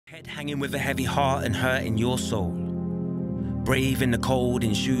Head hanging with a heavy heart and hurt in your soul. Brave in the cold,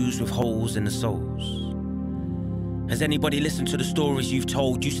 in shoes with holes in the soles. Has anybody listened to the stories you've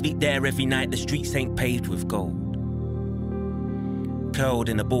told? You sleep there every night, the streets ain't paved with gold. Curled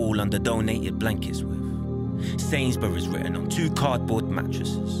in a ball under donated blankets with Sainsbury's written on 2 cardboard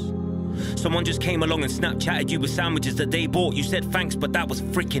mattresses. Someone just came along and Snapchatted you with sandwiches that they bought. You said thanks, but that was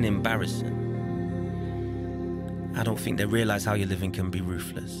freaking embarrassing. I don't think they realise how your living can be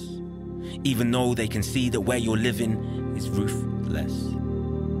ruthless, even though they can see that where you're living is roofless.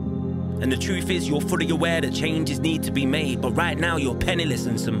 And the truth is, you're fully aware that changes need to be made, but right now you're penniless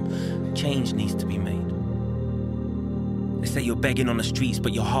and some change needs to be made. They say you're begging on the streets,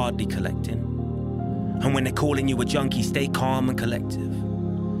 but you're hardly collecting. And when they're calling you a junkie, stay calm and collective.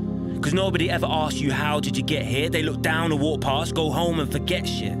 Because nobody ever asks you, how did you get here? They look down and walk past, go home and forget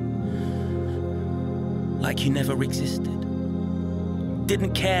shit. Like you never existed.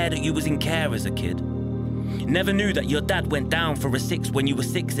 Didn't care that you was in care as a kid. Never knew that your dad went down for a 6 when you were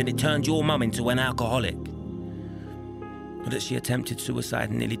 6 and it turned your mum into an alcoholic. Or that she attempted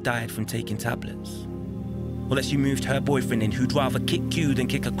suicide and nearly died from taking tablets. Or that she moved her boyfriend in who'd rather kick you than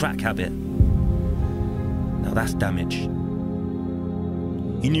kick a crack habit. Now that's damage.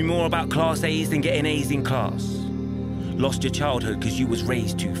 You knew more about class A's than getting A's in class. Lost your childhood because you was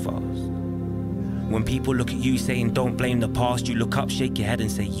raised too fast. When people look at you saying don't blame the past, you look up, shake your head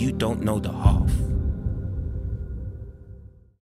and say you don't know the half.